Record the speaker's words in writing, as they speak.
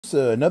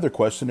Here's another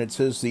question. It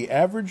says the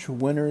average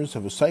winners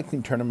of a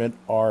cycling tournament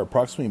are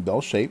approximately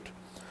bell-shaped.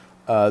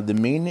 The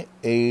mean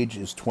age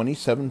is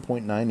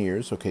 27.9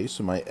 years. Okay,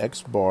 so my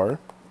X bar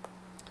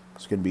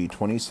is going to be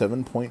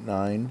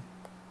 27.9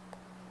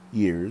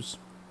 years.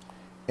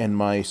 And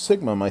my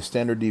sigma, my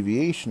standard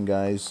deviation,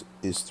 guys,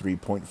 is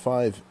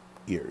 3.5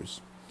 years.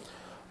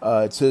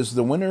 It says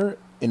the winner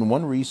in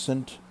one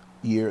recent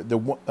year, the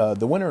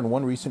winner in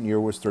one recent year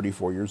was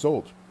 34 years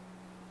old.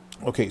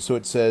 Okay, so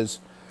it says,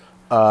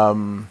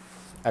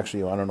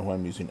 actually, I don't know why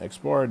I'm using X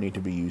bar. I need to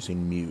be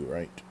using mu,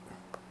 right?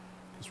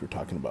 Because we're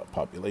talking about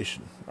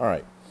population. All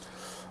right.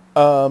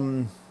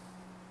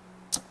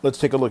 Let's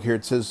take a look here.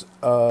 It says,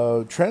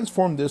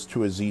 transform this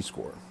to a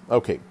z-score.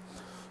 Okay,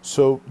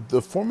 so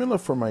the formula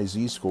for my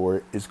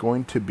z-score is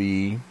going to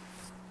be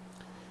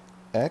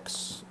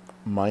x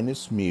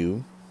minus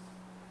mu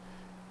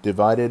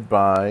divided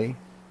by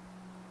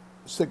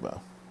sigma.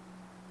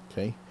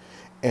 Okay,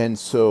 and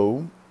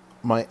so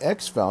my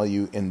x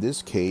value in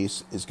this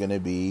case is going to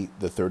be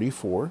the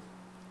 34.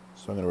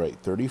 So I'm going to write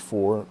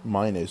 34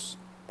 minus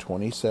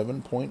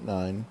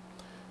 27.9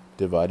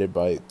 divided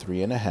by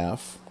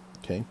 3.5.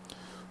 Okay,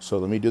 so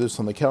let me do this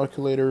on the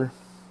calculator.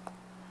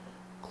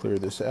 Clear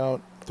this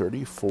out.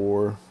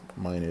 34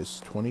 minus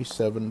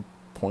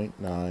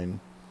 27.9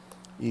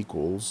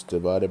 equals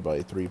divided by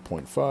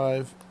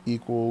 3.5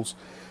 equals.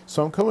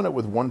 So I'm coming up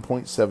with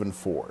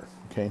 1.74.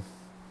 Okay.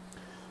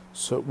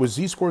 So with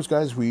z-scores,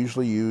 guys, we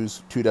usually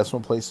use 2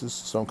 decimal places.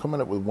 So I'm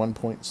coming up with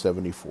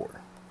 1.74.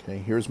 Okay,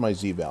 here's my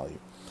z value.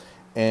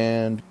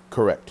 And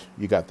correct,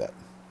 you got that.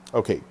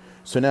 Okay,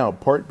 so now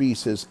part B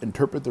says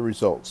interpret the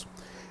results.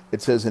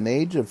 It says an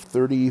age of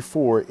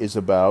 34 is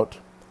about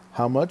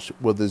how much?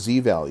 Well, the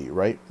z value,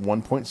 right?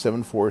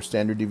 1.74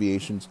 standard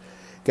deviations.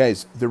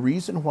 Guys, the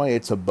reason why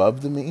it's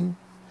above the mean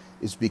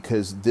is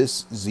because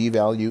this z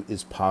value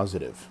is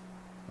positive.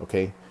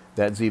 Okay,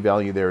 that z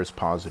value there is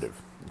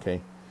positive.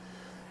 Okay.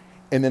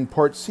 And then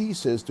part C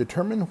says,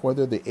 determine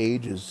whether the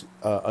age is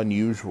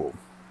unusual.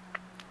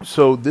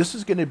 So this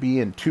is going to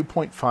be in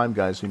 2.5,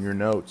 guys, in your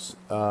notes.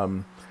 It's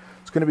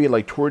going to be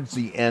like towards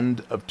the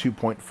end of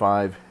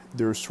 2.5.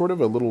 There's sort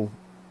of a little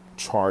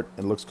chart.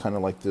 It looks kind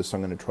of like this. I'm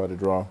going to try to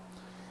draw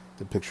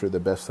the picture the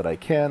best that I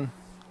can.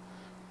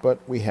 But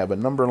we have a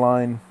number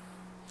line,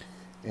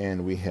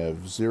 and we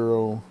have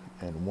 0,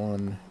 and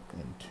 1,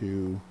 and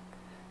 2,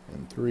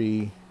 and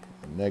 3,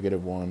 and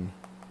 -1,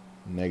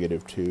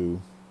 -2,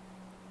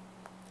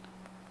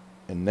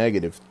 and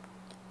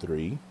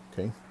 -3,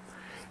 okay?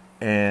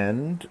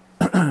 And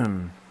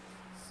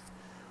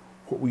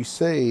what we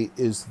say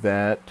is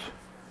that,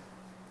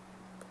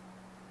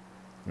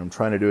 and I'm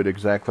trying to do it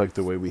exactly like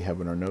the way we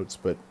have in our notes,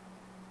 but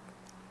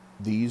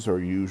these are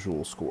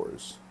usual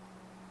scores.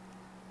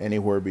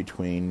 Anywhere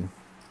between,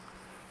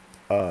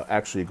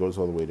 actually it goes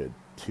all the way to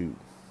 2.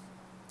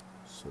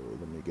 So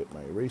let me get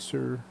my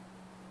eraser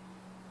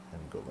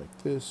and go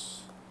like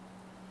this.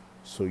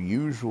 So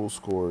usual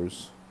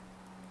scores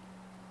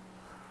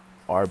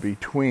are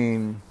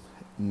between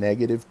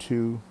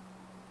 -2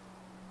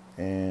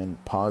 and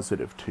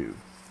 +2,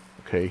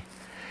 okay?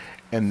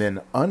 And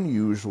then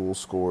unusual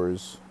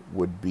scores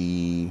would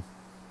be,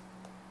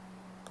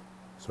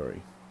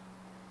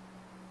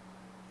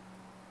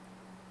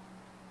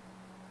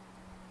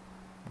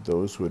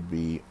 those would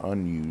be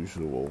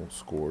unusual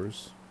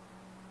scores,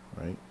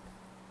 right?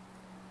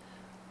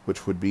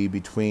 Which would be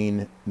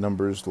between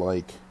numbers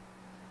like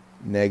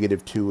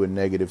 -2 and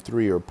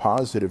 -3, or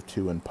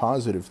 +2 and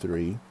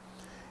 +3.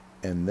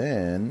 And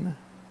then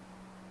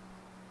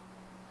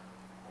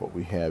what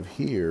we have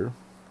here,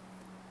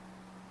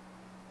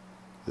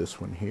 this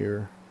one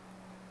here,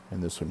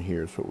 and this one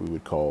here is what we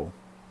would call,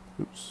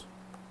 oops,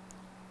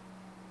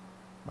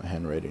 my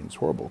handwriting is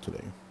horrible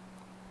today.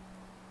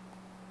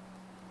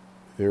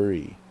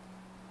 Very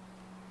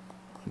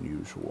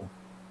unusual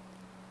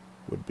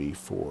would be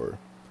for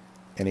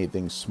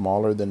anything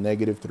smaller than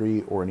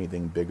 -3 or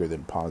anything bigger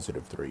than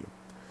 +3.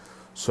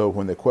 So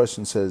when the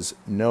question says,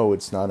 no,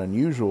 it's not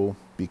unusual,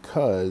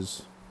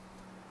 because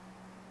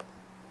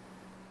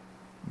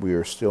we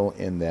are still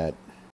in that